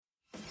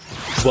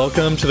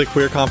Welcome to the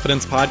Queer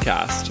Confidence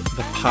Podcast,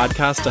 the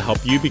podcast to help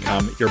you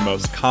become your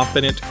most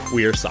confident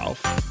queer self.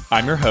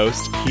 I'm your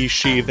host, he,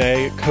 she,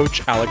 they,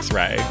 Coach Alex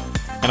Ray,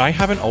 and I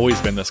haven't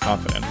always been this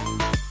confident.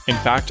 In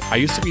fact, I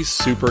used to be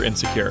super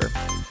insecure.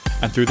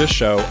 And through this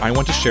show, I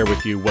want to share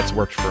with you what's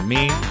worked for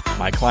me,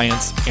 my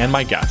clients, and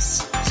my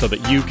guests so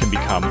that you can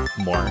become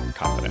more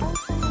confident.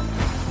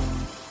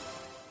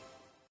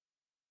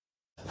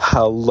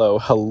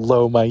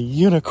 Hello, my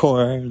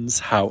unicorns.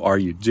 How are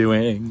you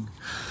doing?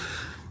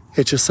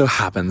 It just so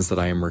happens that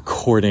I am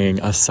recording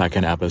a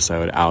second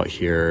episode out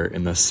here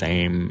in the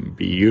same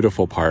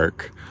beautiful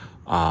park.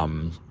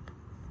 At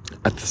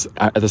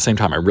the same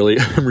time, I really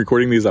am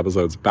recording these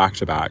episodes back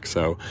to back.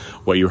 So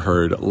what you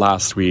heard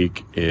last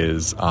week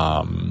is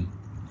I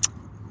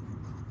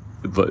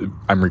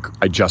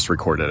just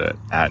recorded it,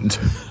 and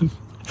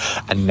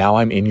and now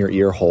I'm in your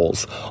ear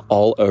holes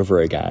all over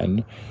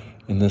again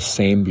in the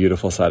same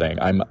beautiful setting.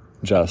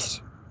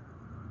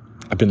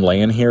 I've been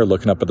laying here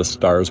looking up at the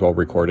stars while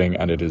recording,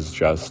 and it is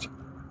just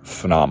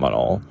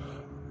phenomenal.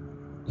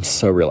 I'm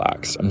so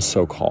relaxed. I'm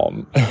so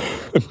calm.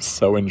 I'm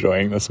so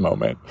enjoying this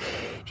moment,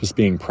 just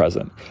being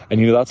present.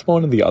 And that's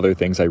one of the other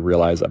things I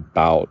realize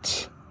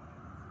about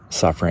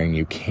suffering.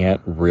 You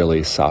can't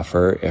really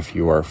suffer if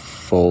you are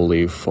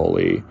fully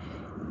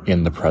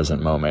in the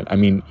present moment. I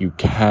mean, you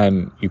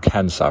can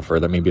suffer.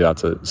 Maybe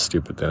that's a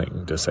stupid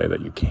thing to say that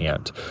you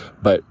can't,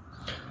 but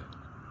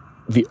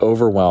the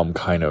overwhelm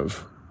kind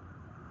of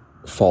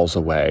falls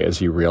away as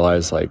you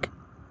realize, like,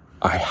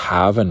 I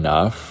have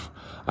enough,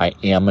 I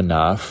am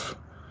enough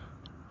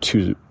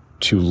to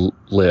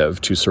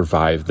live, to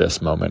survive this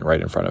moment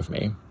right in front of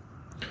me.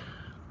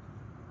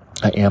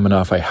 I am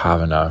enough, I have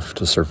enough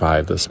to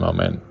survive this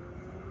moment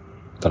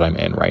that I'm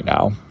in right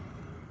now.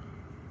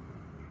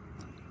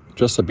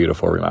 Just a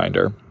beautiful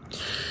reminder.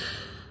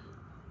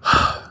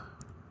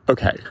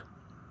 Okay,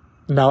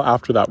 now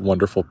after that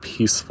wonderful,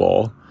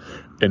 peaceful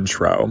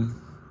intro,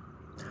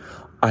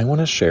 I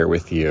want to share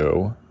with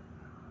you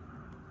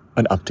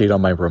an update on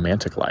my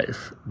romantic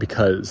life,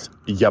 because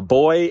ya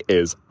boy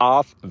is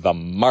off the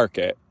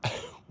market.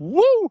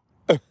 Woo!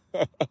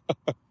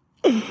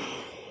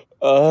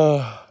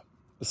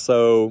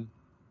 So,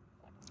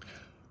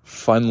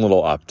 fun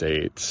little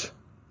update.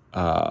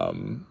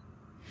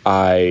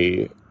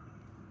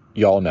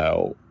 Y'all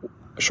know,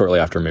 shortly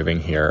after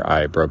moving here,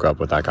 I broke up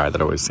with that guy that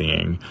I was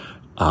seeing.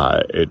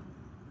 It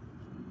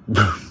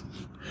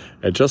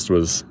just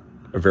was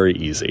very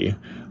easy.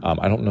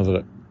 I don't know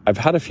that I've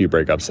had a few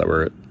breakups that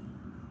were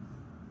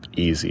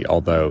easy,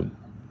 although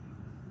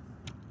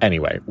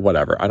anyway,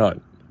 whatever.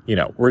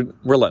 We're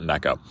letting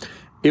that go.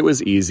 It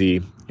was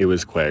easy. It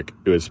was quick.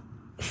 It was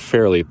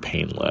fairly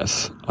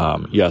painless.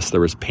 Yes, there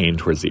was pain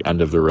towards the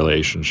end of the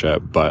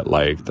relationship, but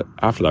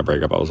after that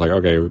breakup, I was like,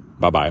 okay,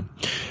 bye-bye.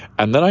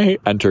 And then I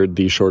entered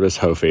the shortest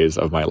hoe phase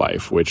of my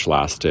life, which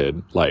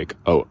lasted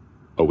a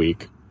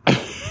week.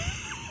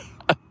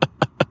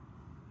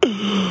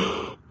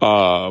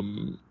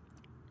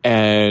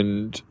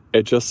 And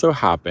it just so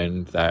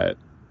happened that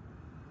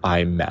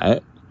I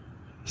met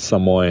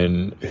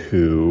someone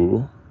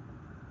who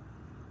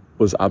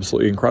was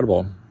absolutely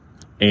incredible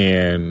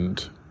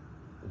and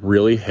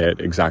really hit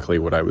exactly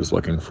what I was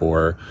looking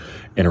for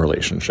in a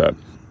relationship.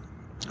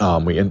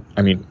 The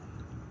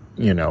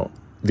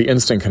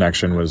instant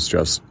connection was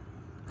just,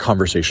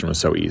 conversation was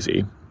so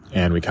easy,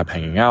 and we kept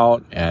hanging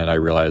out, and I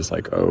realized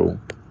oh,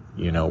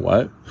 you know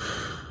what?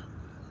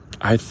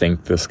 I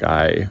think this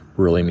guy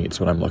really meets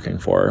what I'm looking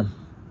for.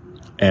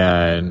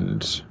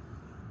 And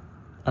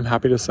I'm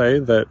happy to say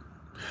that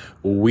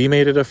we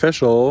made it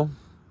official.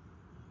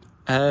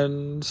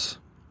 And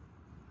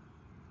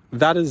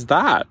that is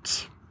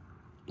that.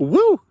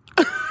 Woo!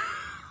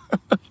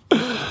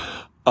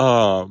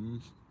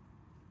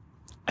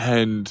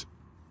 And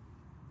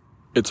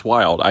it's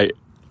wild. I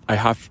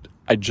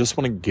just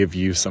want to give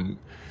you some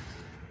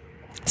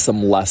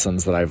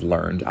lessons that I've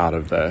learned out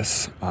of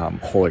this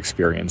whole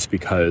experience,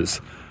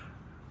 because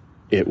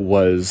it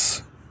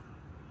was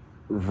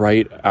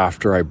right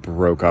after I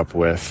broke up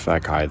with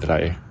that guy that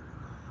I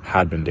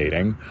had been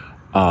dating.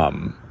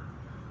 I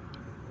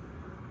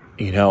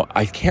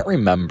can't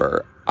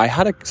remember. I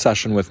had a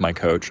session with my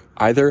coach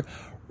either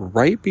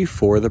right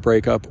before the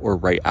breakup or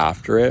right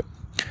after it.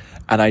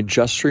 And I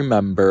just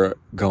remember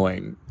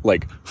going,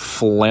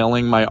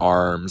 flailing my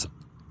arms,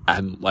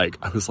 and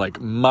I was like,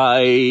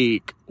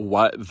 Mike,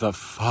 what the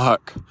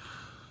fuck?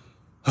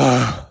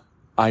 I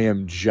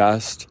am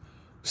just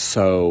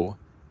so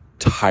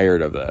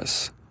tired of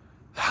this.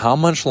 How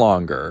much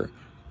longer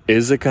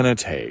is it going to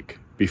take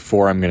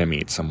before I'm going to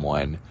meet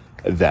someone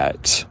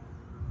that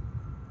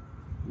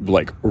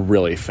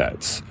really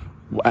fits?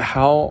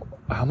 How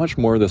much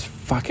more of this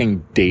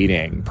fucking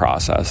dating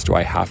process do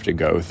I have to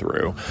go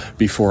through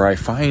before I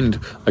find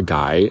a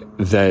guy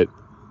that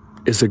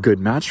is a good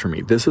match for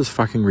me? This is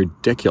fucking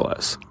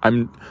ridiculous.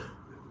 I'm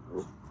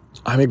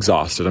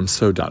exhausted. I'm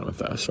so done with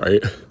this,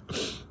 right?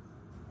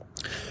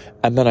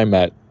 And then I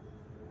met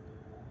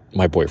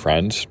my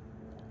boyfriend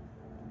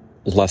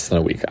less than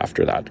a week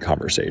after that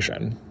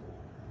conversation.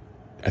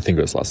 I think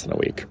it was less than a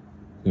week,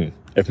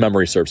 if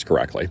memory serves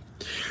correctly.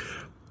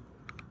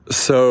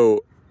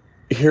 So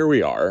here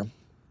we are.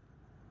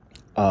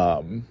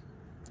 And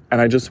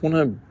I just want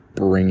to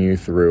bring you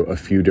through a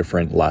few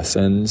different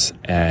lessons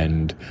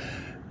and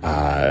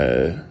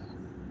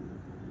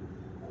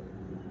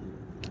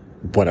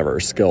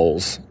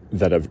skills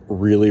that have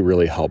really,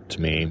 really helped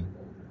me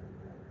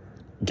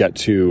get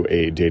to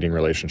a dating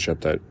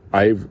relationship that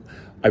I've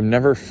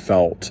never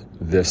felt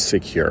this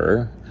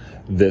secure,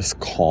 this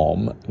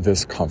calm,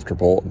 this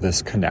comfortable,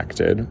 this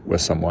connected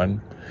with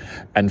someone.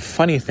 And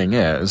funny thing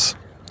is,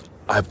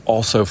 I've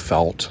also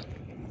felt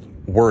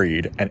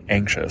worried and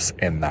anxious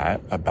in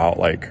that about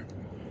like,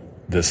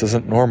 this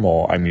isn't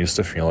normal. I'm used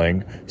to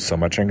feeling so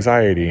much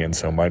anxiety and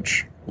so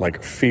much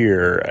like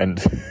fear. And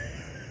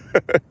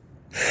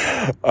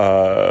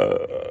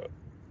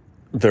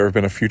there have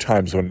been a few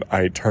times when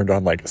I turned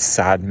on like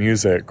sad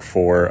music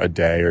for a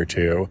day or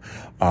two,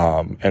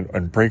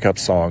 and breakup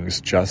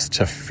songs just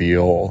to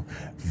feel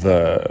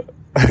the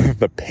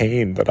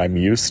pain that I'm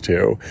used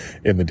to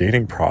in the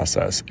dating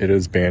process. It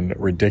has been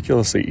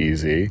ridiculously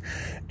easy.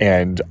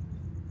 And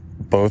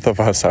both of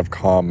us have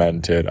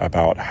commented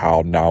about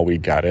how now we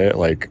get it.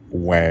 Like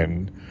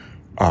when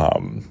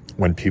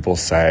people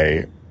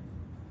say,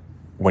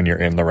 when you're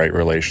in the right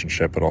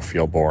relationship, it'll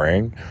feel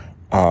boring.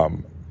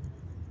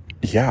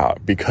 Yeah,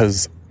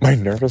 because my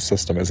nervous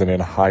system isn't in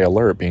high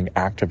alert, being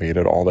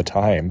activated all the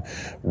time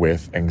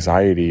with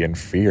anxiety and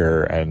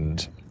fear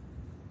and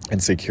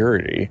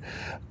insecurity.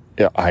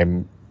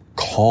 I'm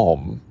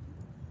calm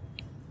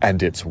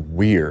and it's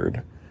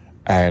weird.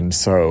 And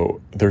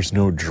so there's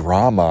no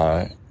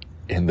drama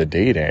in the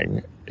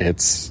dating.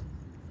 It's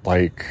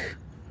like,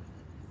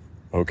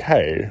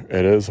 okay,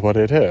 it is what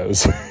it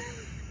is.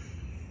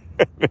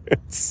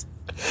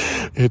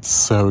 It's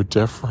so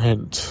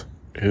different.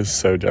 It is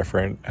so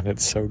different, and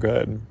it's so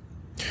good.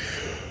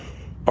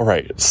 All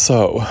right,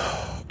 so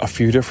a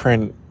few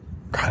different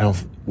kind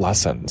of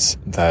lessons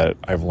that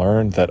I've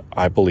learned that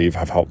I believe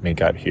have helped me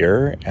get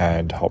here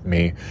and helped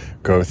me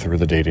go through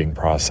the dating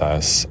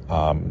process,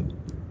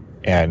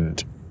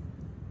 and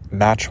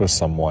match with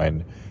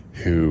someone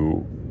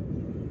who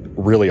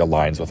really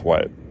aligns with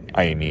what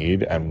I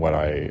need and what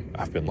I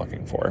have been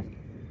looking for.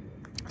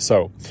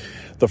 So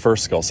the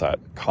first skill set,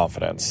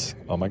 confidence.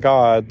 Oh my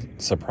God,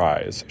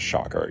 surprise,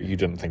 shocker. You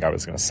didn't think I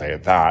was going to say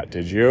that,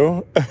 did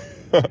you?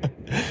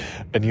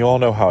 And you all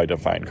know how I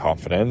define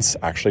confidence.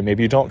 Actually,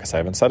 maybe you don't, because I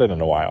haven't said it in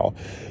a while.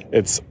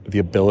 It's the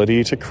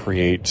ability to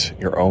create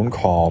your own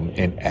calm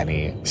in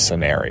any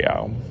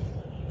scenario.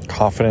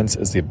 Confidence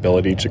is the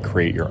ability to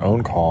create your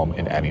own calm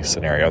in any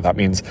scenario. That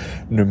means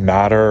no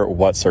matter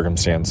what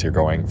circumstance you're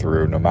going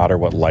through, no matter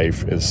what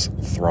life is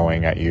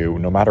throwing at you,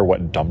 no matter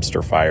what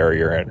dumpster fire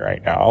you're in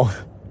right now,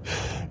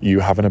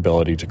 you have an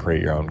ability to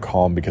create your own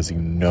calm because you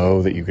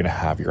know that you can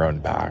have your own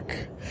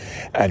back.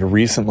 And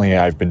recently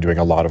I've been doing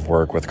a lot of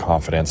work with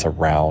confidence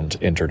around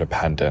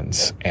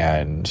interdependence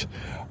and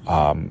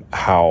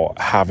how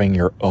having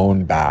your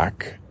own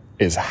back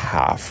is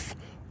half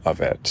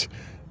of it.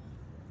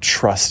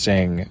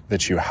 Trusting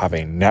that you have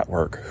a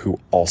network who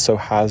also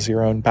has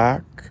your own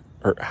back,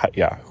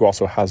 who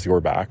also has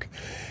your back,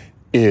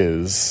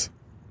 is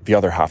the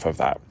other half of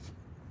that.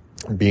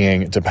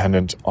 Being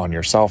dependent on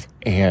yourself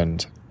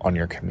and on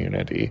your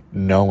community,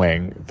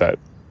 knowing that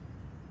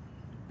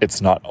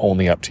it's not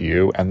only up to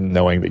you and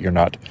knowing that you're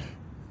not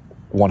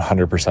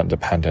 100%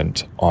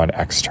 dependent on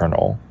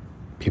external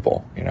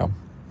people, you know?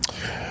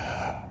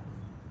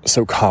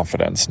 So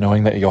confidence,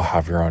 knowing that you'll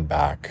have your own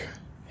back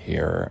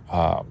here.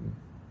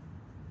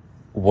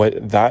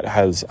 What that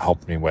has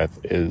helped me with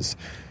is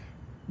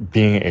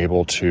being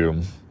able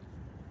to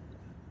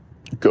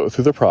go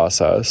through the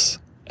process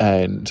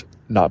and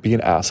not be an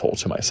asshole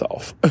to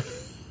myself.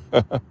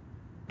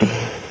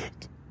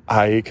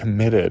 I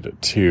committed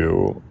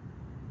to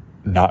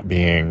not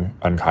being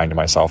unkind to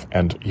myself.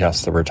 And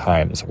yes, there were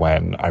times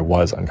when I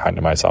was unkind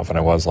to myself and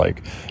I was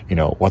like, you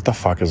know, what the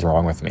fuck is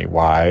wrong with me?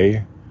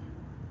 Why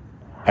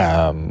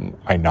am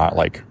I not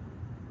like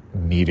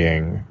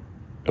meeting,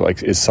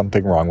 like, is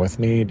something wrong with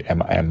me?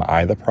 Am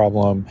I the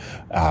problem?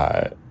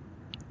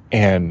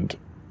 And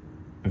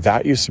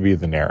that used to be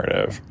the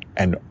narrative.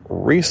 And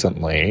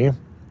recently,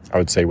 I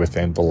would say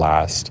within the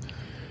last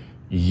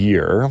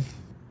year,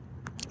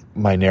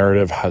 my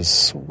narrative has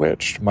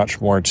switched much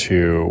more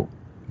to,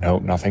 no,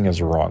 nothing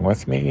is wrong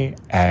with me.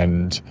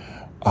 And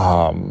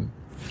I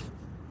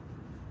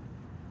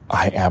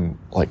am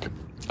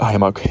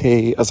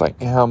okay as I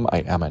am.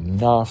 I am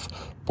enough.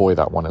 Boy,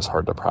 that one is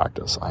hard to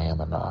practice. I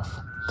am enough.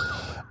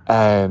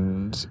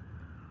 And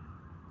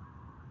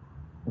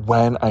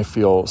when I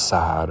feel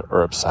sad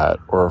or upset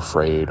or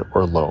afraid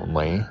or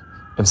lonely,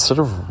 instead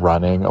of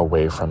running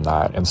away from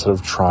that, instead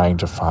of trying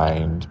to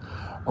find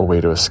a way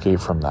to escape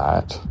from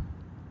that,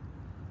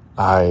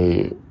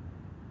 I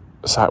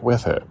sat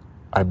with it.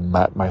 I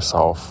met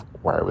myself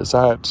where I was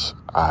at.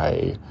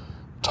 I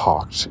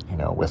talked,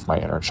 with my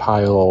inner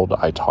child.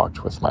 I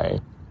talked with my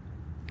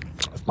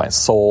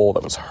soul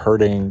that was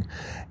hurting.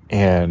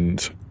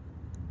 And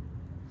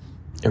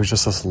it was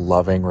just this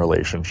loving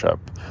relationship,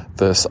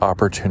 this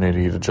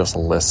opportunity to just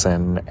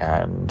listen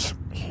and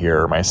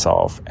hear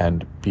myself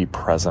and be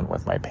present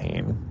with my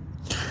pain.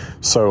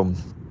 So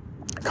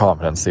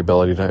confidence, the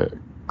ability to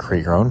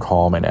create your own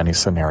calm in any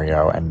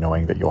scenario and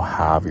knowing that you'll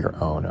have your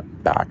own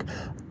back.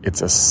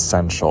 It's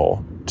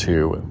essential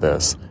to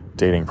this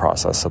dating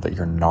process so that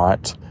you're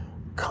not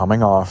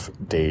coming off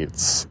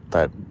dates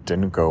that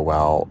didn't go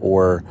well,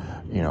 or,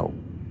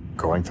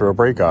 going through a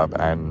breakup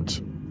and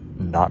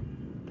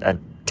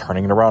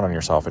turning it around on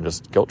yourself and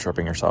just guilt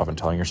tripping yourself and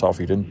telling yourself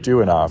you didn't do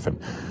enough, and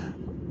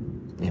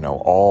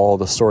all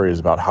the stories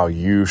about how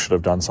you should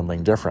have done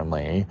something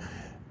differently.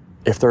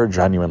 If there are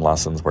genuine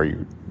lessons where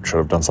you should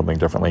have done something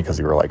differently because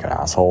you were like an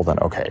asshole, then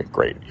okay,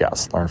 great,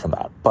 yes, learn from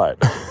that. But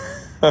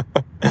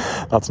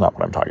that's not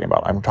what I'm talking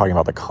about. I'm talking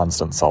about the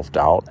constant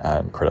self-doubt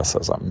and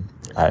criticism,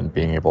 and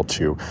being able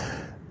to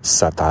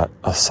set that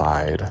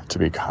aside to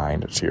be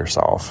kind to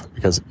yourself,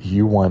 because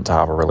you want to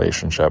have a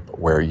relationship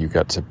where you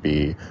get to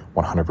be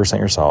 100%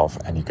 yourself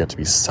and you get to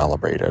be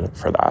celebrated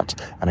for that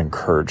and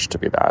encouraged to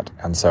be that.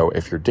 And so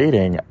if you're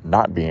dating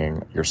not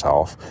being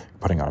yourself,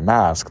 putting on a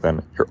mask,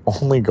 then you're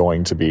only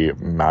going to be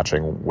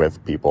matching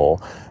with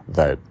people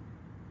that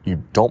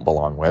you don't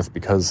belong with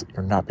because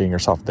you're not being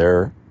yourself.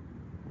 They're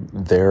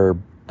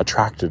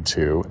attracted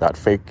to that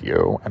fake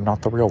you and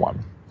not the real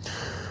one.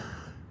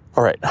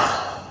 All right.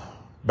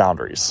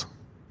 Boundaries.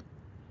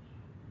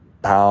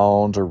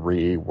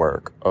 Boundary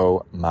work.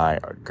 Oh my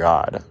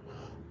God.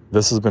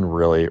 This has been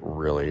really,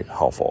 really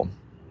helpful.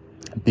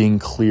 Being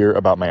clear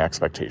about my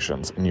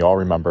expectations. And you all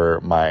remember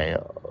my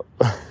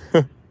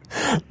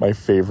my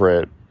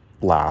favorite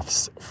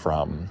laughs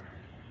from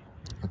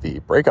the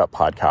breakup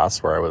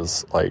podcast where I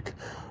was like,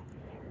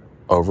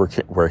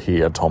 where he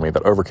had told me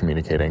that over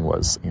communicating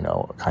was,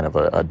 kind of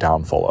a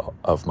downfall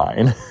of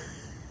mine.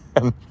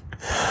 And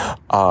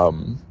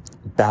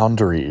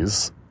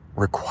boundaries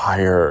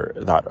require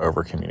that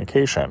over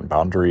communication.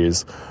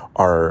 Boundaries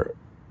are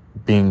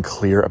being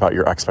clear about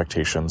your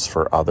expectations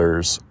for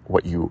others,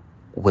 what you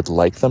would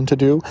like them to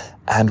do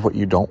and what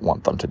you don't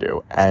want them to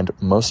do. And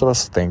most of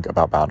us think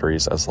about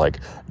boundaries as like,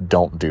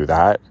 don't do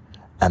that.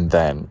 And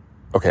then,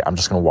 okay, I'm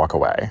just going to walk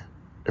away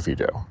if you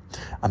do.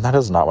 And that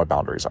is not what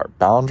boundaries are.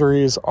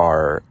 Boundaries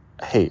are,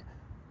 hey,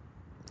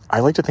 I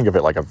like to think of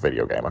it like a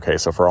video game. Okay.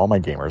 So for all my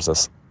gamers,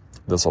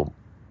 this will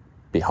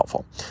be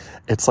helpful.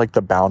 It's like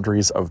the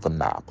boundaries of the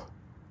map,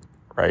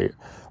 right?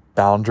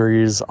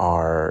 Boundaries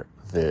are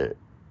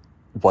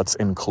what's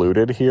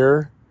included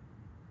here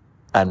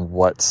and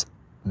what's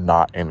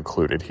not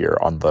included here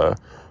on the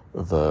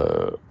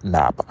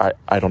map.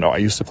 I don't know. I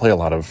used to play a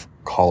lot of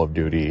Call of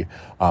Duty,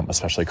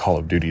 especially Call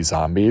of Duty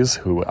Zombies.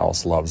 Who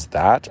else loves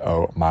that?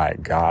 Oh my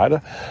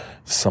God.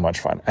 So much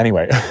fun.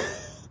 Anyway,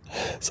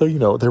 so,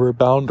 there were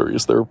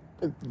boundaries. There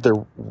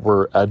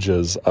were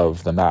edges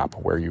of the map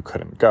where you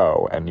couldn't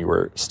go, and you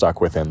were stuck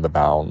within the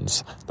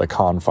bounds, the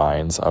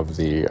confines of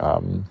the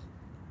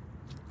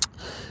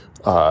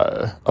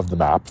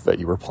map that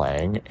you were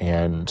playing.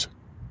 And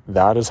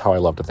that is how I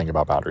love to think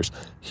about boundaries.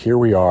 Here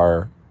we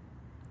are.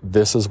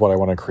 This is what I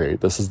want to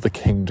create. This is the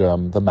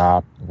kingdom, the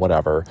map,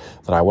 whatever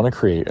that I want to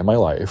create in my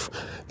life.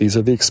 These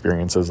are the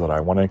experiences that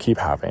I want to keep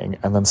having.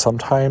 And then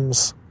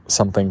sometimes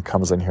something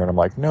comes in here and I'm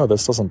like, no,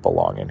 this doesn't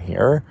belong in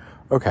here.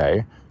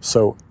 Okay.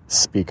 So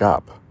speak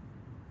up,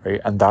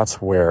 right? And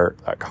that's where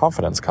that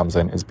confidence comes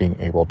in, is being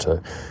able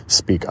to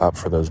speak up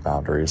for those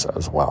boundaries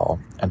as well,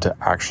 and to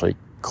actually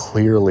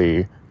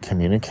clearly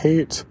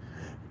communicate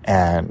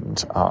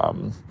and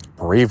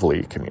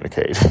bravely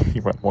communicate,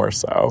 even more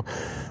so,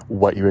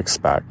 what you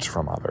expect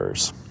from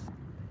others.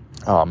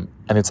 And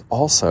it's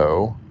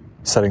also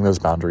setting those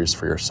boundaries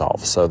for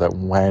yourself, so that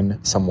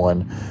when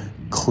someone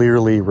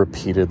clearly,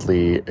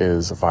 repeatedly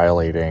is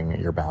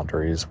violating your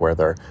boundaries, where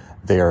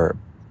they're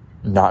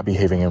not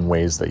behaving in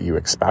ways that you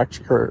expect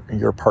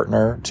your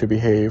partner to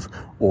behave,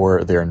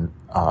 or they're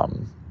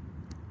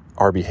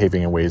are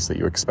behaving in ways that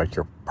you expect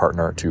your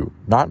partner to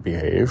not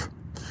behave,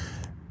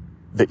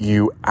 that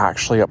you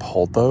actually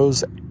uphold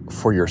those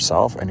for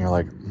yourself, and you're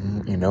like,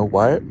 you know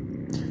what?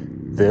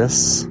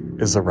 This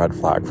is a red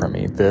flag for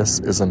me. This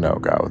is a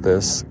no-go.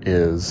 This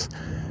is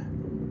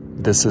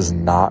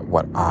not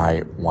what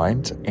I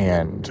want,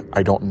 and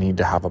I don't need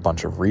to have a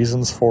bunch of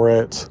reasons for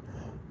it.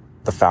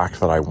 The fact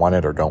that I want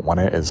it or don't want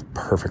it is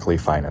perfectly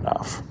fine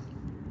enough.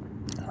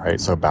 All right,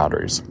 so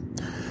boundaries.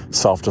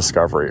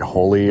 Self-discovery.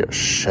 Holy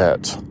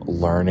shit.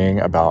 Learning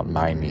about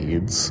my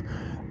needs.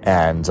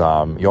 And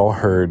y'all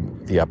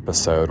heard the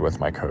episode with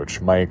my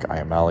coach, Mike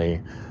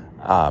Iameli.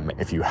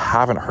 If you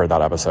haven't heard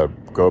that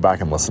episode, go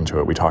back and listen to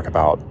it. We talk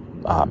about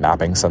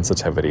mapping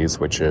sensitivities,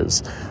 which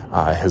is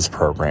his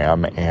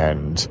program,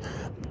 and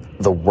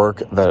the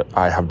work that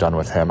I have done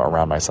with him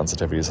around my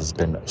sensitivities has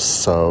been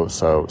so,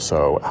 so,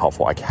 so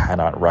helpful. I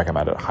cannot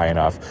recommend it high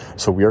enough.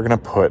 So we are going to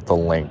put the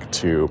link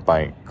to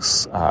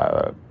Mike's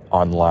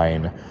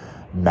online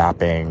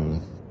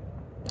mapping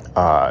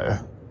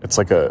It's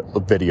like a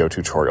video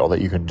tutorial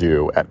that you can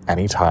do at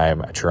any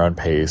time at your own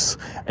pace,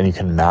 and you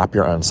can map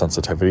your own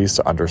sensitivities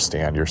to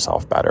understand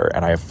yourself better.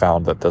 And I have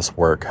found that this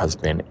work has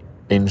been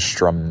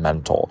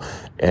instrumental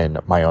in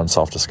my own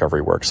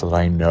self-discovery work so that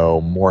I know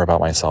more about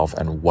myself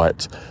and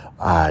what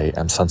I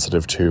am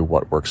sensitive to,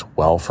 what works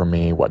well for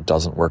me, what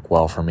doesn't work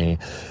well for me.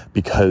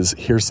 Because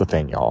here's the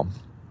thing, y'all.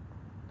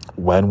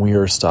 When we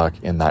are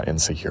stuck in that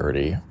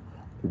insecurity,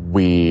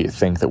 we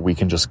think that we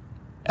can just,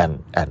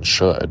 and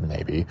should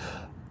maybe,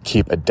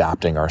 keep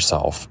adapting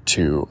ourselves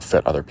to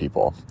fit other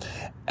people.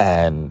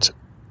 And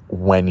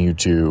when you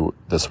do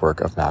this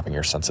work of mapping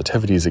your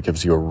sensitivities, it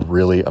gives you a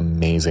really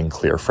amazing,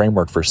 clear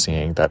framework for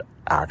seeing that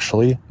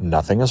actually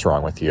nothing is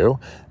wrong with you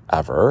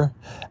ever.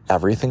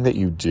 Everything that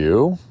you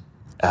do,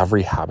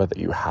 every habit that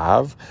you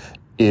have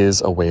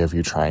is a way of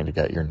you trying to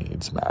get your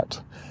needs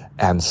met.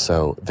 And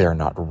so they're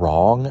not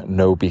wrong.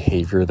 No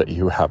behavior that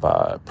you have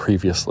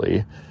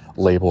previously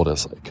labeled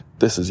as like,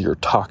 this is your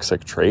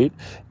toxic trait,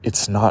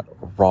 it's not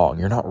wrong.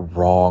 You're not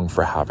wrong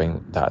for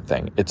having that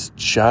thing. It's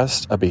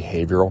just a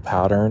behavioral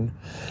pattern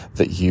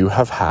that you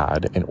have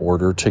had in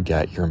order to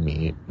get your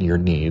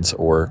needs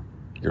or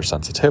your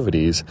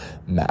sensitivities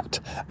met.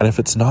 And if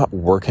it's not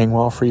working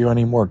well for you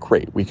anymore,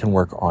 great. We can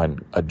work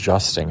on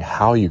adjusting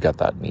how you get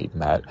that need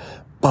met,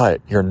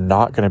 but you're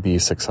not going to be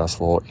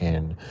successful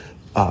in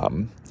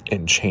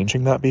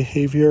changing that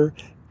behavior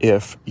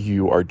if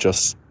you are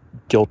just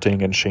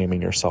guilting and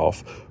shaming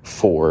yourself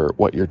for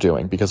what you're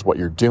doing, because what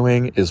you're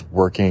doing is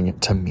working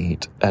to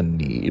meet a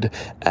need,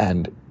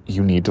 and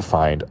you need to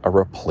find a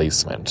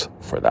replacement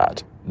for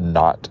that,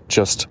 not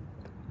just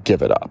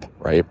give it up,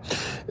 right?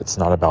 It's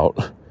not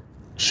about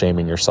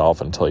shaming yourself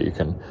until you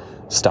can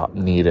stop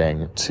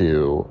needing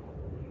to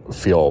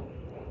feel,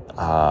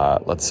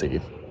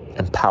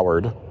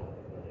 empowered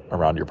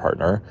around your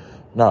partner.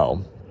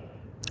 No.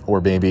 Or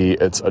maybe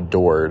it's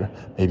adored.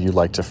 Maybe you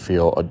like to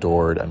feel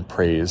adored and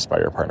praised by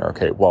your partner.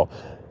 Okay, well,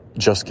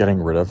 just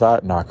getting rid of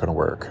that, not going to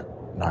work.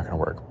 Not going to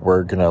work.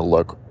 We're going to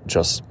look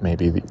just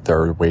maybe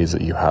there are ways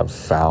that you have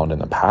found in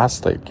the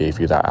past that gave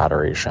you that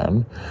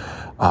adoration.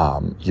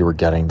 You were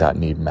getting that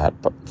need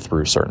met but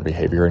through certain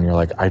behavior, and you're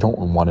like, I don't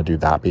want to do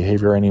that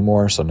behavior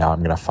anymore, so now I'm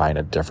going to find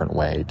a different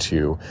way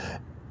to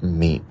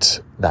meet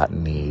that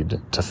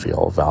need to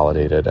feel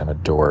validated and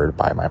adored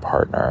by my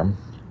partner.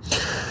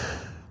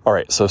 All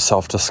right, so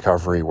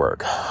self-discovery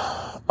work.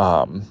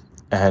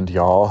 And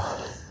y'all,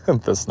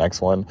 this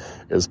next one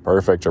is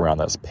perfect around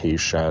this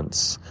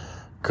patience.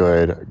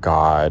 Good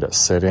God,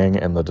 sitting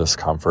in the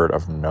discomfort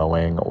of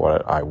knowing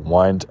what I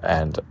want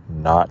and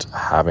not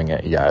having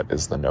it yet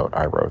is the note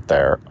I wrote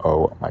there.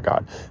 Oh my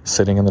God.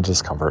 Sitting in the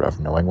discomfort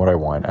of knowing what I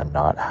want and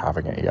not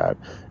having it yet.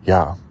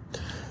 Yeah,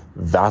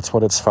 that's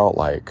what it's felt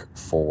like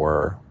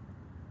for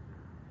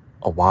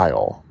a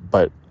while.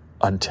 But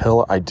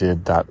until I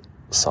did that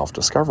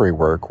self-discovery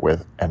work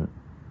with and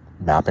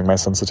mapping my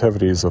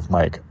sensitivities with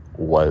Mike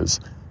was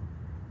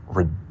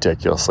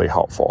ridiculously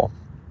helpful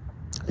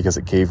because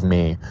it gave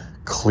me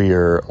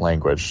clear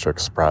language to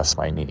express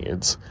my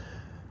needs,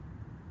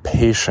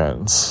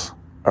 patience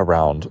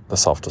around the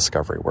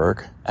self-discovery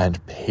work,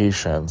 and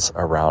patience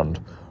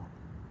around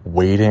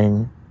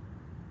waiting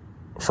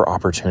for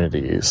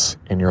opportunities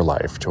in your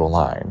life to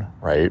align,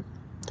 right?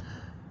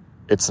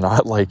 It's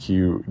not like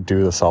you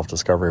do the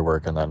self-discovery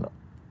work and then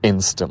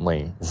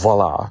instantly,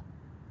 voila,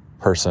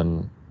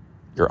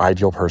 your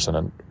ideal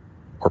person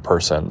or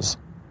persons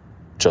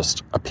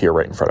just appear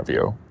right in front of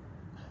you.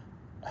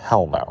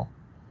 Hell no.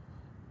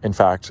 In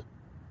fact,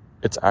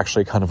 it's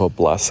actually kind of a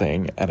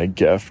blessing and a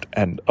gift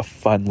and a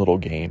fun little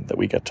game that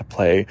we get to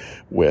play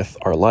with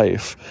our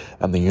life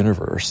and the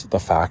universe. The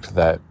fact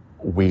that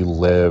we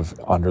live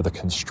under the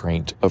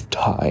constraint of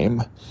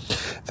time,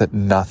 that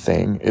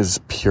nothing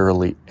is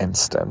purely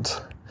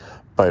instant,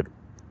 but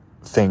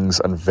things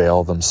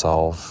unveil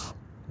themselves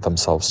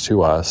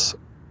to us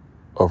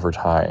over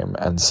time.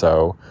 And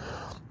so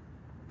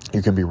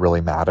you can be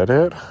really mad at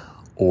it,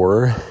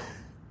 or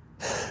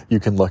you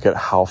can look at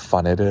how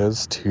fun it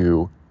is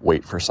to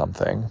wait for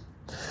something.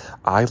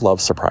 I love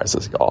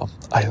surprises, y'all.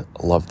 I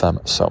love them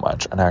so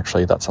much. And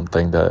actually, that's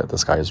something that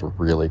this guy is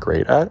really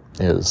great at,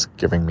 is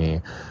giving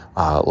me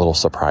little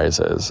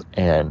surprises.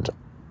 And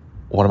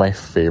one of my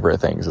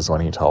favorite things is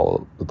when he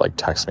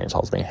texts me and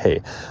tells me,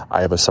 hey,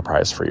 I have a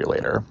surprise for you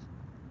later.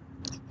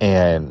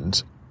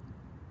 And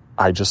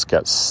I just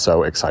get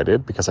so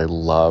excited because I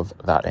love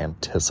that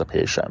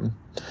anticipation.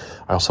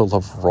 I also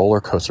love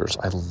roller coasters.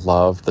 I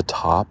love the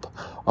top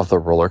of the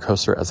roller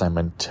coaster as I'm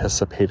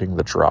anticipating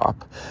the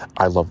drop.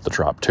 I love the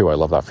drop too. I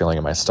love that feeling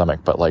in my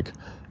stomach, but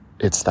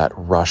it's that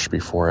rush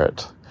before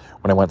it.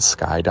 When I went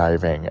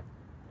skydiving,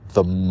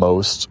 the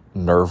most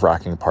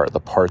nerve-wracking part, the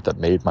part that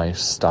made my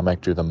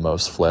stomach do the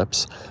most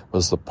flips,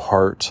 was the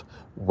part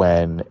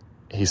when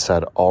he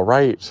said, all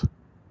right,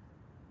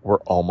 we're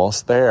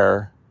almost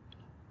there.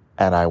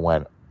 And I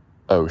went,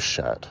 oh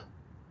shit.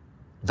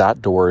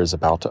 That door is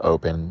about to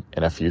open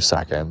in a few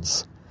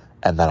seconds,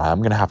 and then I'm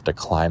going to have to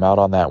climb out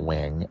on that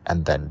wing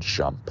and then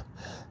jump.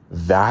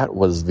 That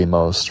was the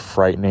most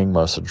frightening,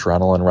 most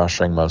adrenaline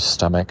rushing, most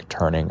stomach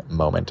turning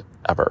moment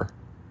ever.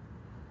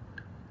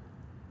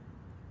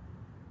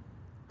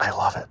 I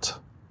love it.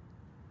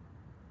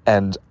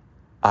 And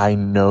I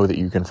know that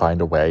you can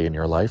find a way in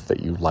your life that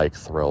you like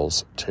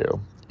thrills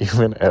too.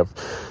 Even if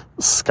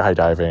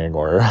skydiving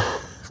or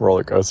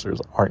roller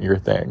coasters aren't your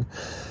thing,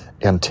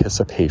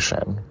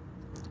 anticipation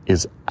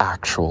is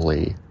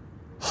actually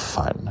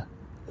fun.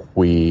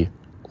 We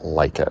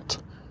like it.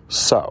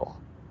 So,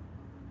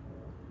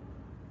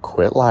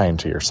 quit lying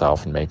to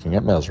yourself and making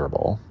it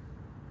miserable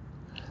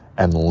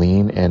and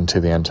lean into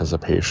the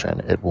anticipation.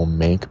 It will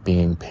make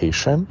being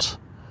patient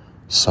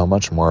so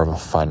much more of a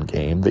fun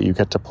game that you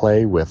get to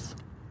play with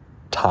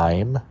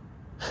time,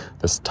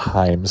 this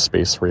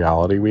time-space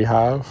reality we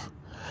have,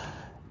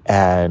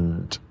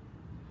 and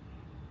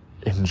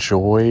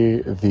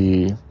enjoy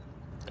the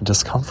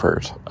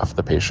discomfort of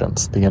the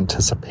patience, the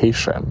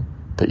anticipation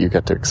that you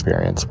get to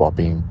experience while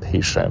being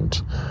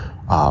patient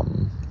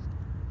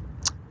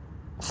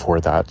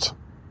for that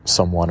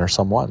someone or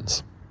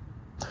someones.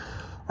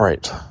 All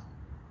right,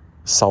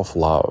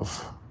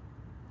 self-love.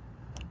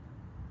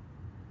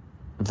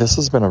 This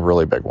has been a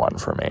really big one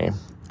for me.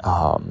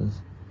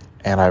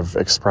 And I've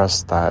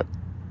expressed that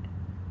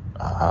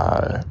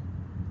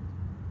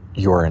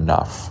you're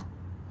enough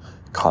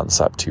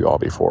concept to you all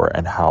before,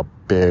 and how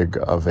big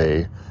of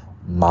a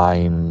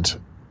mindset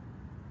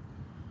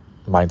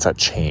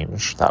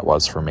change that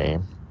was for me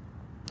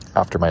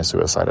after my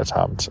suicide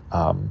attempt.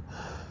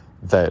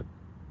 That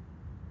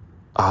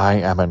I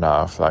am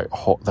enough,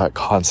 that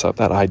concept,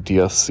 that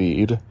idea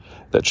seed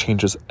that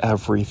changes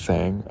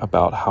everything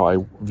about how I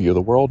view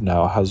the world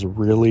now has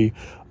really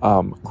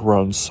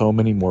grown so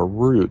many more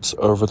roots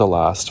over the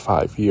last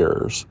 5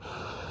 years.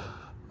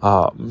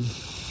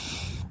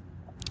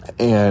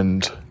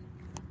 And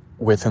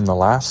within the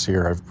last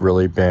year, I've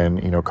really been,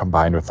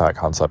 combined with that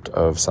concept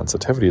of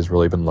sensitivity, has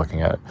really been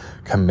looking at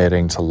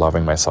committing to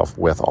loving myself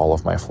with all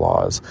of my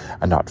flaws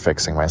and not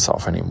fixing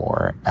myself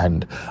anymore.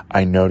 And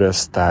I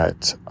noticed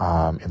that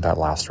in that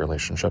last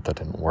relationship that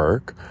didn't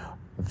work,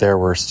 there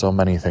were so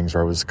many things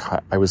where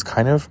I was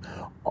kind of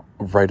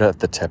right at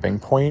the tipping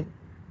point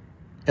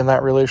in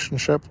that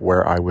relationship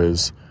where I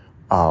was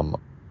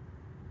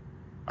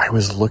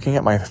looking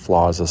at my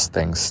flaws as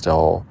things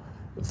still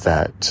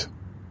that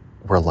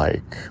were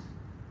like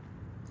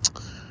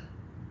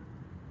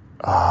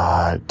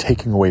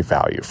taking away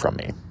value from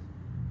me.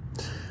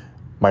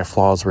 My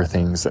flaws were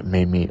things that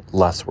made me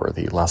less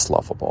worthy, less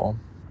lovable,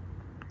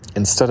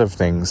 instead of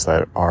things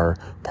that are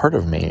part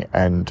of me.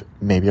 And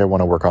maybe I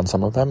want to work on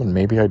some of them, and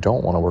maybe I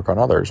don't want to work on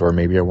others, or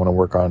maybe I want to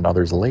work on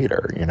others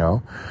later,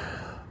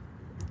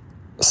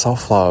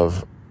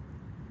 Self-love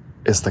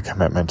is the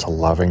commitment to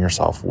loving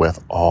yourself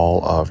with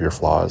all of your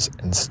flaws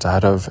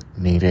instead of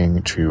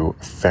needing to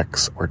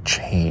fix or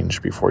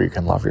change before you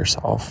can love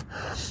yourself.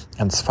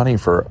 And it's funny,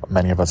 for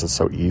many of us, it's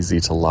so easy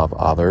to love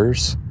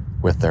others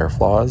with their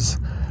flaws.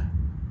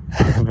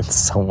 And it's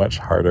so much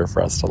harder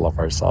for us to love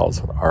ourselves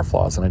with our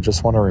flaws. And I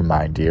just want to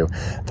remind you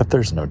that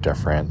there's no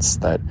difference,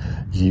 that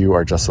you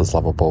are just as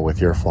lovable with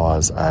your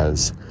flaws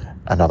as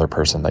another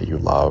person that you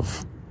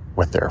love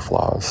with their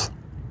flaws.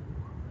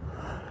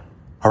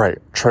 All right,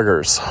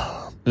 triggers.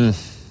 2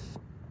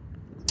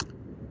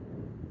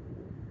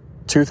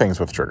 things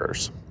with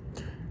triggers.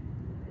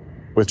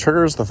 With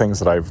triggers, the things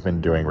that I've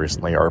been doing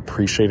recently are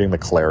appreciating the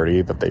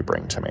clarity that they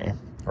bring to me,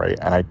 right?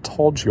 And I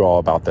told you all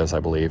about this, I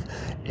believe,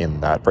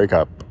 in that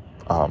breakup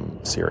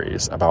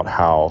series, about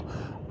how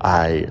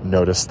I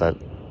noticed that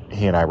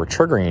he and I were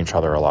triggering each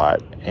other a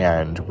lot,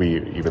 and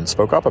we even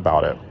spoke up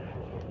about it.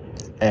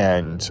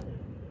 And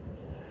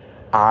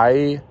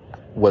I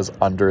was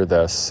under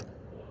this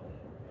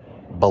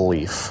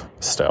belief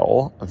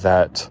still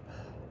that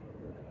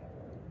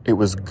it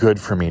was good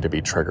for me to be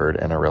triggered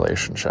in a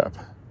relationship,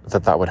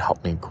 that would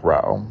help me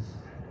grow.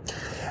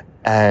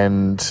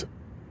 And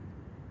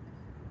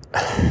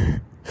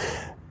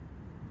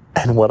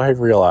what I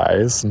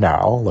realize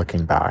now,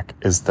 looking back,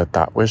 is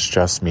that was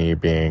just me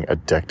being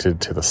addicted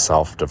to the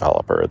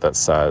self-developer that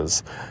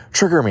says,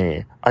 trigger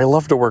me, I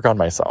love to work on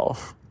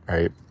myself,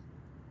 right?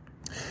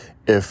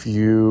 If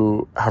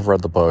you have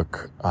read the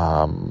book,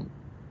 hold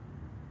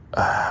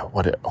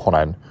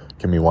on,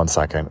 give me 1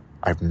 second.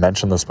 I've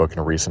mentioned this book in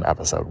a recent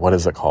episode. What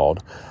is it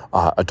called?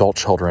 Adult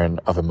Children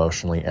of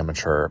Emotionally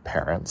Immature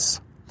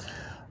Parents.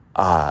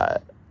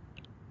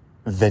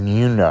 Then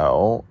you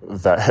know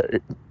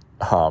that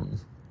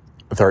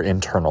there are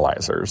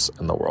internalizers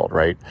in the world,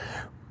 right?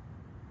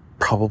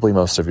 Probably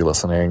most of you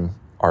listening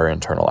are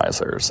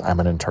internalizers. I'm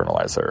an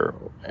internalizer.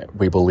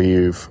 We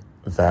believe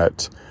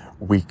that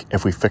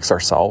if we fix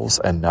ourselves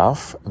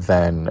enough,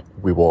 then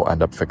we will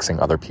end up fixing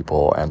other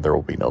people and there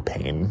will be no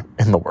pain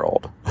in the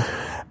world.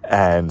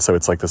 And so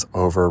it's like this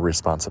over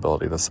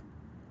responsibility, this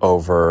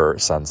over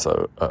sense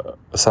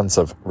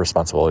of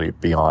responsibility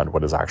beyond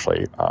what is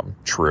actually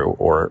true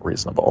or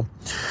reasonable.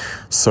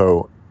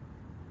 So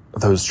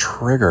those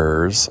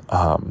triggers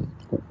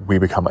we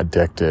become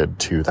addicted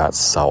to that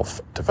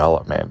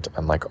self-development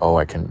and like, oh,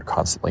 I can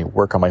constantly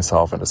work on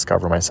myself and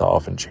discover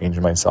myself and change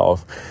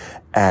myself.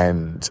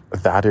 And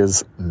that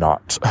is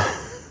not,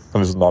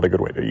 that is not a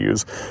good way to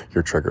use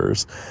your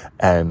triggers.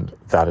 And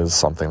that is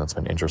something that's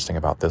been interesting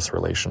about this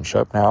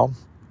relationship now,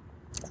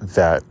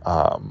 that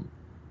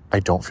I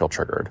don't feel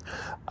triggered.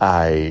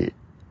 I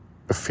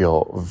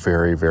feel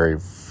very, very,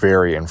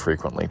 very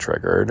infrequently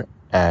triggered.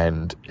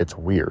 And it's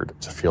weird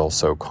to feel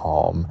so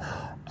calm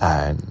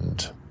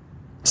and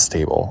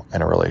stable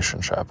in a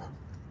relationship.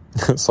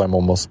 So I'm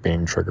almost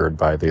being triggered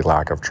by the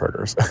lack of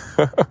triggers.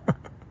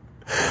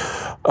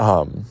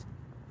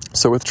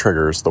 So with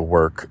triggers, the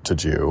work to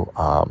do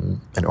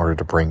in order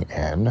to bring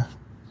in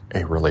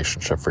a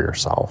relationship for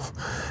yourself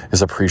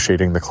is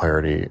appreciating the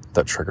clarity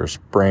that triggers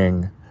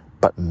bring,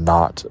 but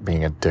not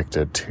being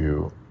addicted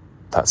to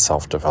that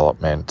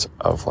self-development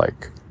of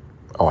like,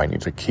 oh, I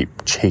need to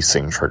keep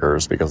chasing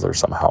triggers because there's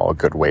somehow a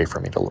good way for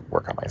me to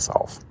work on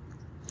myself.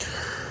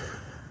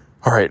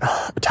 All right,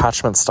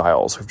 attachment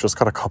styles. We've just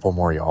got a couple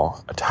more,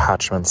 y'all.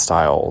 Attachment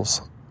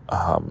styles.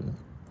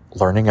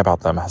 Learning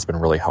about them has been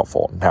really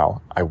helpful.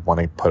 Now, I want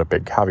to put a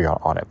big caveat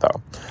on it,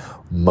 though.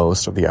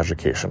 Most of the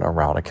education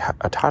around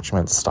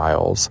attachment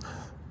styles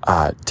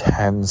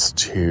tends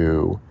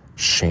to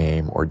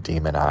shame or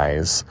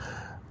demonize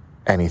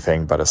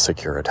anything but a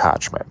secure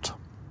attachment.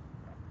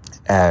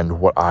 And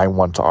what I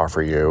want to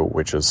offer you,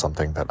 which is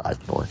something that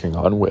I've been working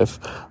on with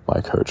my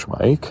coach,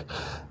 Mike,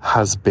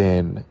 has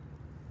been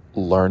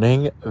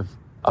learning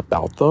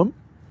about them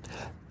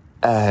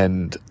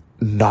and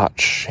not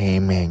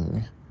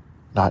shaming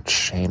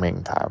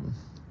them.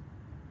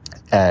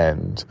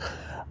 And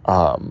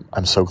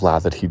I'm so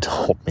glad that he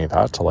told me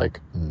that, to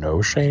like,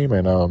 no shame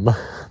in them.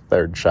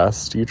 They're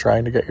just you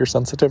trying to get your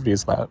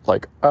sensitivities met.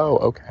 Like, oh,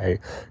 okay,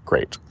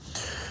 great.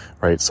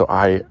 Right. So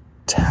I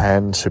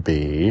tend to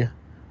be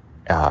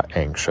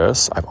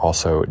anxious. I've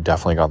also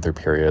definitely gone through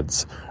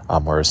periods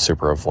where I was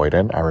super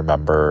avoidant. I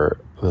remember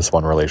this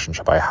one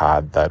relationship I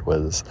had that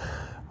was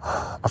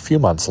a few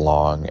months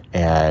long,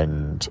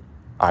 and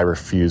I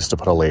refused to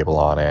put a label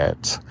on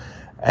it.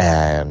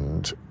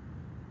 And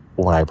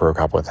when I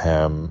broke up with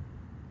him,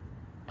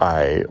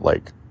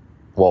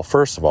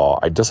 first of all,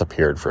 I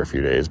disappeared for a few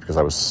days because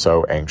I was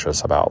so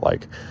anxious about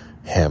like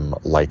him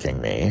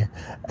liking me,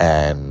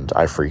 and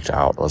I freaked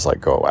out and was like,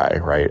 go away,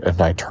 right? And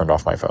I turned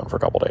off my phone for a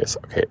couple days.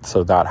 Okay,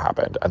 so that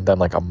happened. And then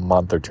like a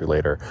month or two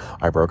later,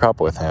 I broke up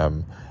with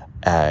him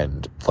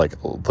and like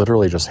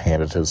literally just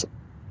handed his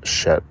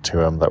shit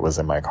to him that was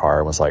in my car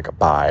and was like,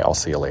 bye, I'll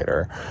see you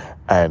later,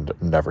 and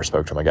never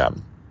spoke to him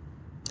again.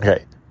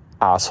 Okay,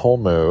 asshole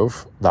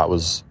move. That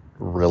was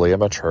really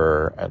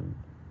immature and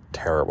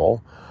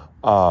terrible.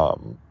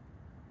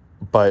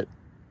 But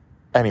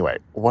anyway,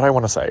 what I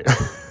want to say,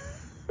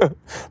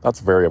 that's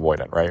very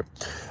avoidant, right?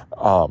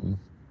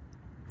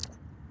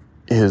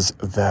 Is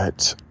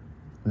that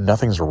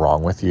nothing's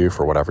wrong with you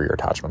for whatever your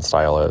attachment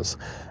style is.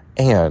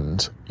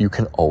 And you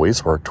can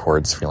always work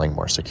towards feeling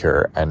more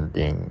secure and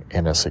being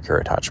in a secure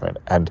attachment.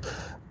 And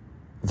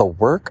the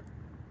work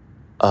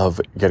of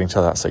getting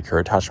to that secure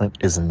attachment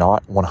is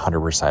not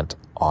 100%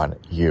 on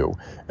you.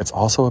 It's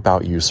also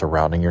about you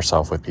surrounding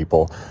yourself with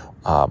people.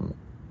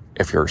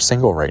 If you're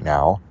single right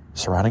now,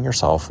 surrounding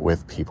yourself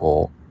with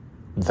people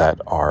that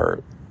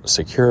are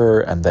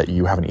secure and that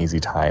you have an easy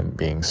time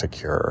being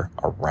secure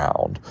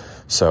around.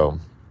 So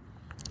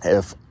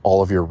if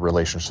all of your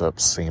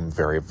relationships seem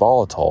very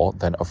volatile,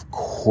 then of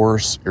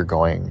course you're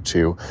going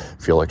to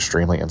feel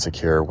extremely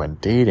insecure when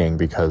dating,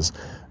 because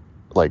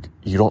like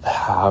you don't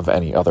have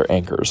any other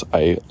anchors.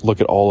 I look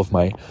at all of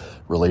my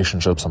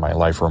relationships in my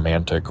life,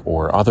 romantic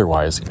or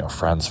otherwise,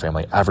 friends,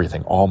 family,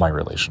 everything, all my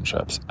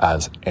relationships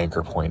as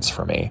anchor points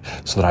for me,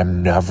 so that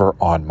I'm never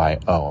on my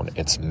own.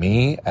 It's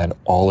me and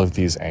all of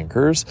these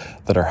anchors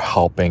that are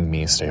helping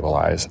me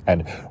stabilize.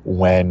 And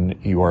when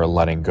you are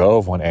letting go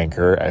of one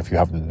anchor, if you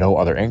have no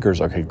other anchors,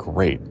 okay,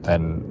 great.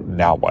 Then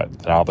now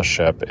what? Now the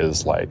ship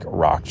is like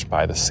rocked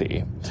by the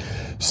sea.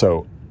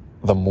 So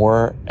the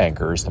more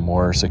anchors, the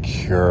more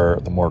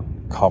secure, the more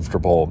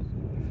comfortable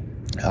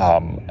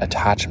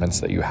attachments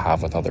that you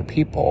have with other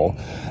people,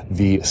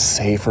 the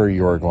safer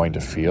you're going to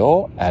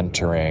feel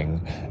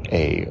entering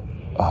a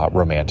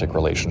romantic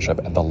relationship,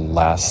 and the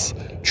less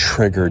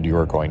triggered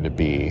you're going to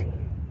be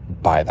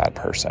by that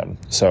person.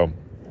 So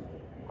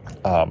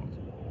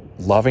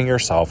loving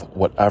yourself,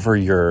 whatever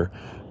your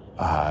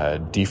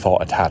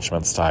default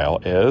attachment style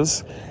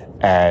is,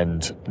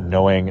 and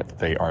knowing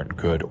they aren't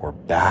good or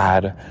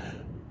bad,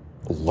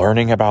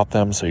 learning about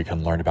them so you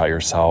can learn about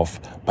yourself,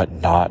 but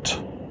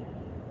not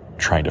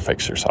trying to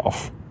fix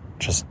yourself,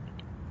 just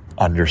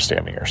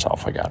understanding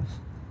yourself again.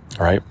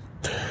 All right.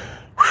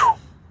 Whew.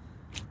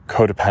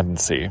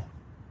 Codependency.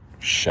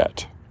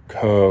 Shit.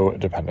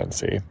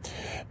 Codependency.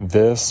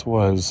 This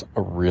was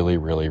a really,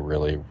 really,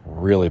 really,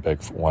 really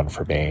big one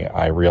for me.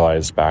 I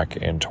realized back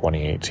in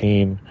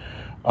 2018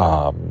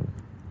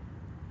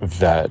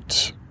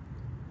 that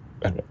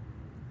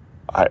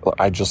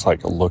I just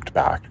like looked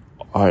back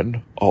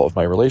on all of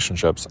my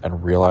relationships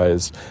and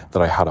realized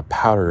that I had a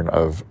pattern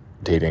of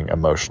dating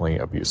emotionally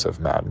abusive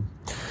men.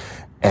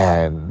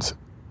 And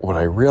what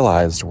I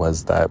realized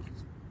was that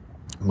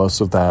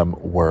most of them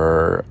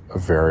were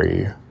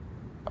very,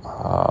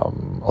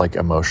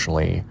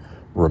 emotionally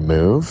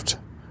removed.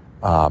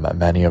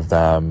 Many of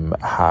them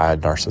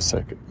had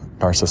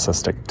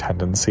narcissistic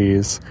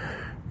tendencies.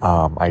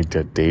 I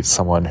did date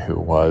someone who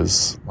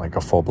was like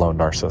a full-blown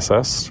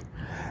narcissist.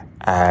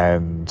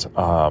 And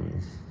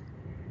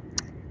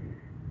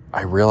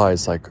I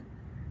realized like,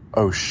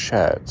 oh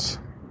shit,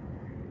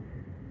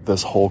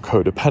 this whole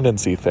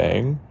codependency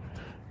thing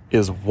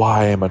is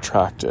why I'm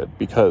attracted.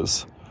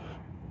 Because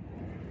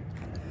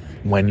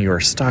when you're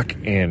stuck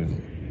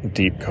in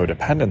deep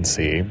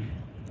codependency,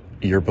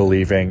 you're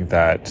believing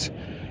that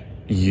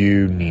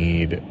you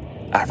need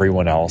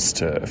everyone else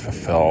to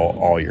fulfill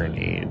all your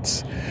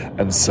needs.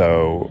 And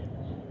so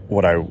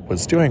what I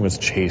was doing was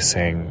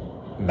chasing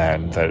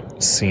men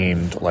that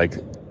seemed like,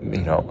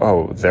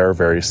 they're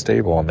very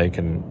stable and they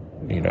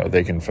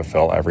can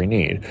fulfill every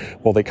need.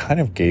 Well, they kind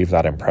of gave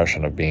that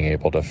impression of being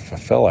able to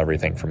fulfill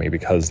everything for me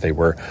because they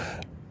were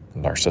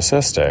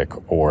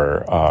narcissistic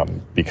or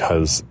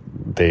because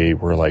they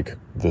were like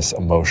this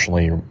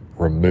emotionally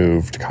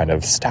removed kind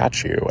of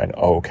statue. And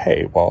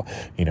okay, well,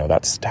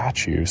 that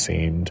statue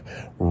seemed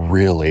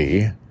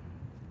really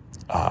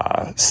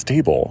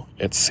stable.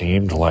 It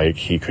seemed like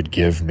he could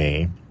give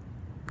me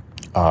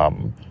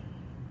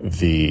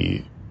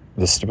the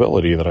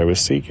stability that I was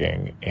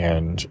seeking.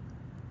 And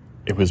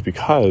it was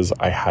because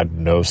I had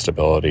no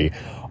stability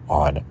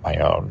on my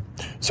own.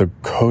 So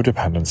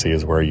codependency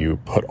is where you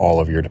put all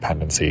of your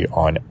dependency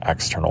on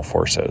external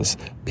forces,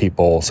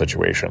 people,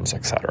 situations,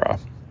 etc.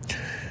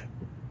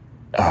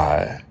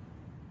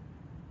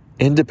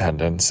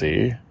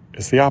 Independency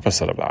is the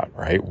opposite of that,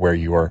 right? Where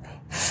you are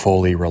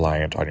fully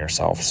reliant on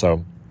yourself.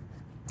 So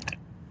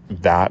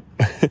that,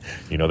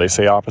 they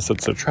say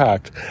opposites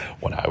attract.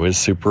 When I was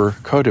super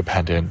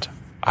codependent,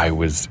 I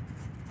was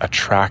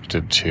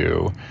attracted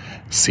to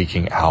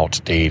seeking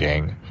out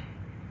dating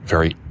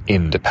very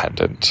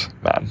independent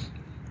men.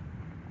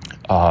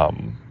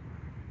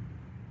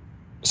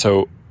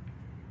 So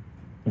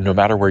no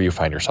matter where you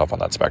find yourself on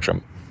that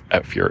spectrum,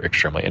 if you're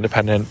extremely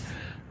independent,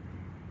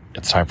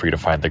 it's time for you to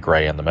find the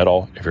gray in the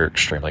middle. If you're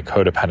extremely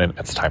codependent,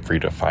 it's time for you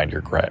to find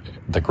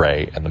the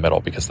gray in the middle,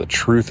 because the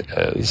truth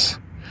is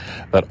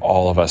that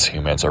all of us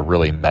humans are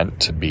really meant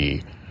to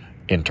be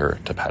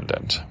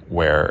interdependent,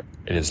 where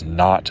it is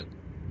not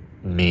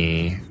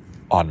me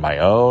on my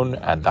own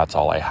and that's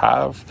all I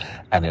have,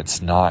 and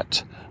it's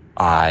not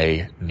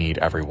I need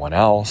everyone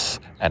else,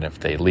 and if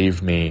they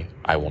leave me,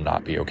 I will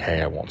not be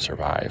okay, I won't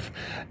survive.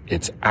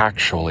 It's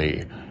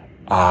actually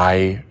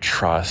I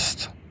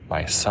trust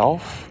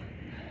myself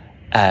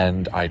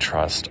and I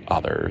trust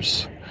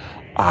others.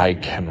 I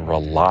can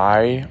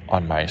rely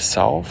on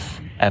myself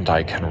and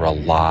I can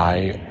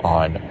rely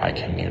on my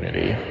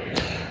community.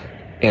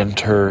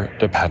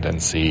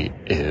 Interdependency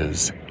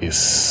is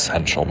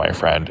essential, my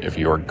friend, if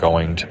you are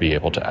going to be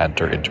able to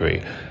enter into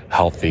a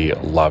healthy,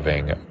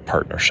 loving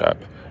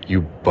partnership. You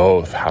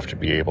both have to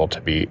be able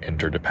to be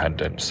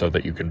interdependent so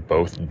that you can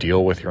both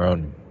deal with your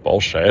own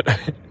bullshit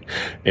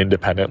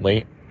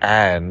independently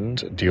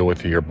and deal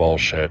with your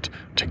bullshit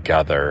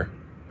together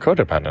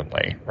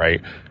codependently,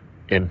 right?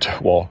 Not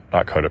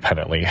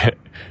codependently,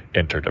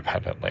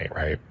 interdependently,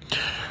 right?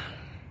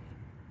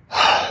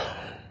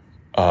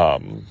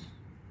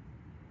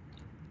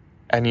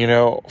 And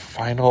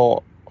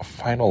final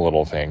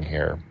little thing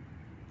here.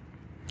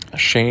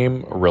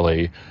 Shame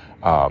really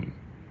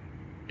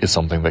is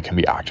something that can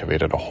be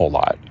activated a whole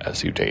lot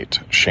as you date.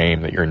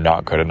 Shame that you're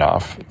not good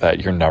enough,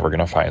 that you're never going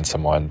to find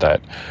someone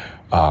that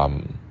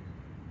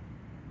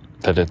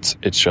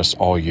it's just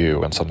all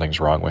you and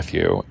something's wrong with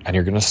you. And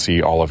you're going to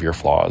see all of your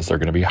flaws. They're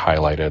going to be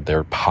highlighted.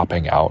 They're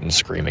popping out and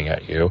screaming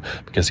at you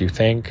because you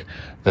think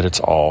that it's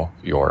all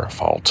your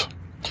fault.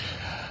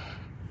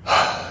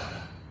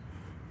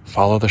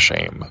 Follow the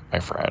shame, my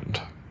friend.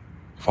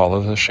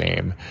 Follow the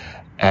shame.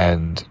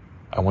 And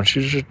I want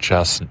you to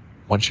just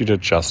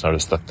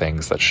notice the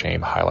things that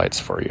shame highlights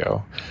for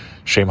you.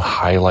 Shame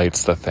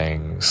highlights the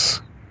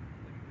things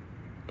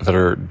that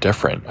are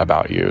different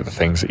about you, the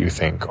things that you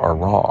think are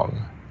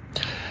wrong.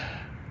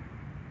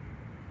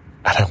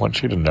 And I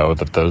want you to know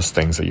that those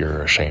things that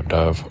you're ashamed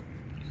of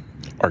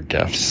are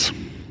gifts.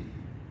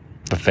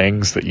 The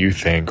things that you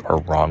think are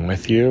wrong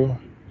with you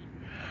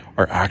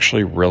are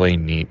actually really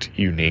neat,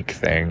 unique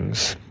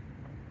things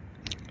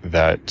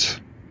that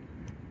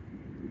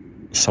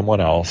someone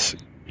else,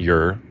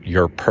 your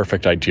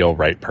perfect, ideal,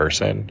 right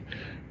person,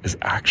 is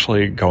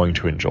actually going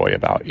to enjoy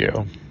about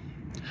you.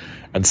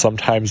 And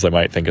sometimes they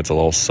might think it's a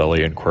little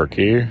silly and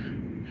quirky,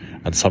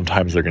 and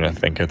sometimes they're going to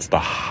think it's the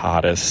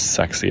hottest,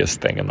 sexiest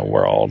thing in the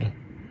world.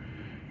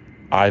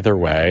 Either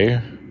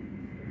way,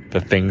 the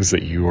things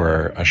that you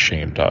are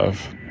ashamed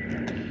of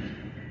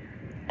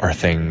are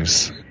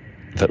things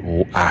that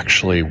will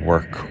actually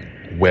work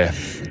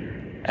with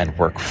and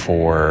work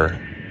for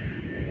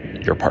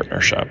your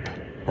partnership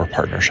or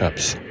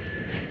partnerships.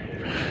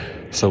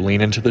 So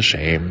lean into the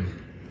shame.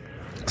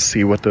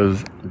 See what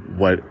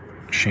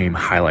shame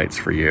highlights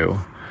for you.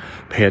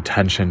 Pay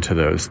attention to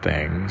those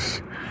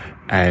things.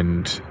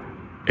 And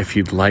if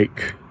you'd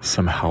like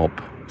some help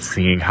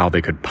seeing how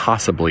they could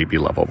possibly be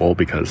lovable,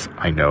 because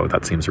I know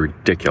that seems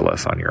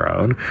ridiculous on your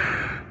own,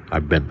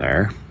 I've been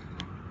there,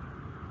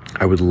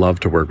 I would love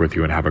to work with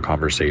you and have a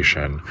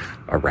conversation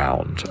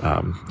around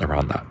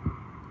that.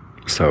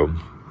 So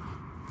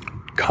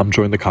come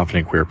join the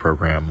Confident Queer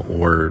program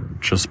or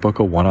just book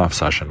a one-off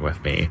session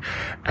with me.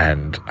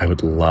 And I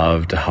would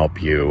love to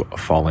help you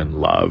fall in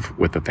love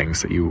with the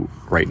things that you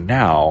right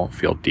now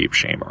feel deep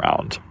shame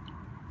around.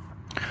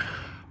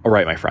 All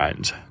right, my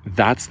friend,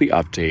 that's the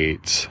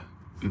update.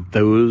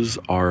 Those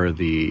are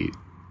the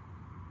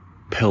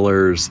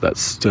pillars that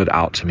stood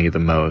out to me the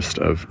most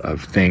of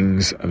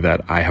things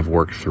that I have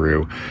worked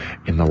through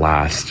in the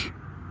last,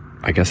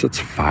 I guess it's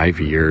 5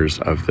 years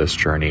of this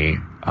journey.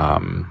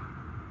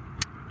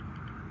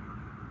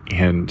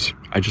 And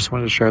I just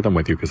wanted to share them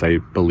with you because I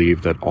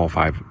believe that all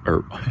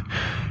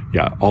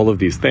of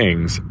these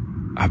things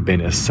have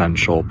been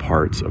essential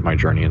parts of my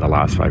journey in the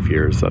last 5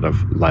 years that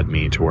have led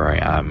me to where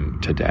I am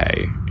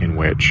today, in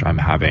which I'm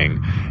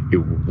having a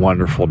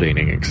wonderful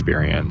dating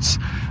experience,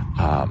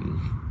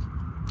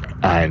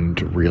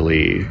 and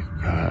really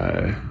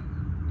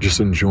just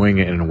enjoying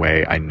it in a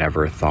way I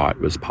never thought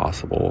was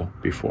possible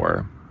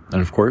before.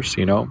 And of course,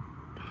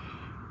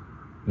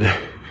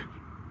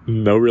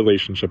 no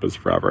relationship is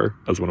forever,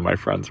 as one of my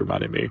friends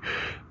reminded me.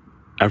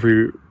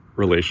 Every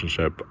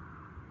relationship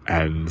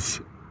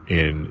ends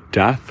in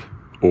death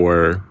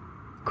or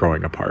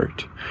growing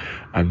apart.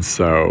 And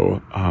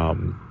so,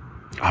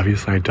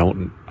 obviously I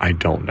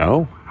don't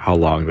know how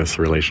long this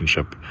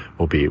relationship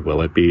will be.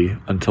 Will it be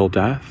until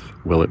death?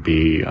 Will it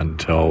be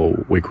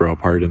until we grow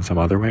apart in some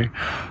other way?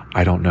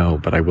 I don't know,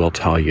 but I will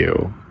tell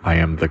you, I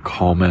am the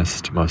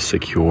calmest, most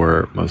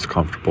secure, most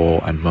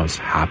comfortable, and most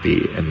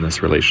happy in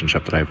this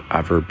relationship that I've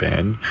ever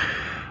been.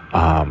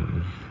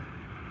 And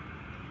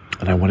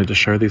I wanted to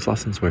share these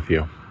lessons with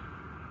you.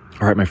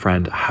 All right, my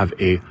friend, have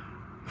a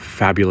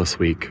fabulous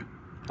week.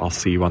 I'll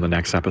see you on the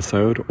next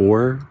episode,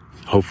 or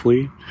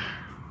hopefully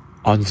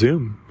on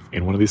Zoom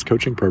in one of these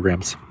coaching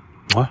programs.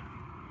 Mwah.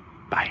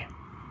 Bye.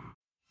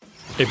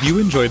 If you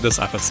enjoyed this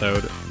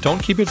episode,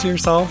 don't keep it to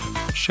yourself.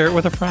 Share it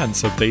with a friend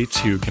so they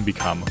too can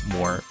become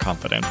more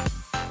confident.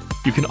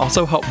 You can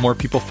also help more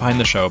people find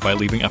the show by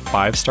leaving a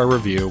 5-star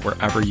review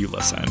wherever you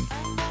listen.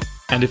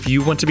 And if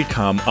you want to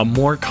become a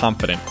more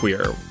confident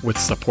queer with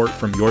support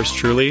from yours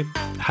truly,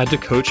 head to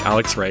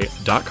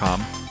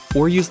CoachAlexRay.com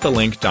or use the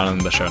link down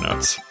in the show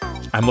notes.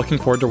 I'm looking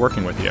forward to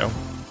working with you.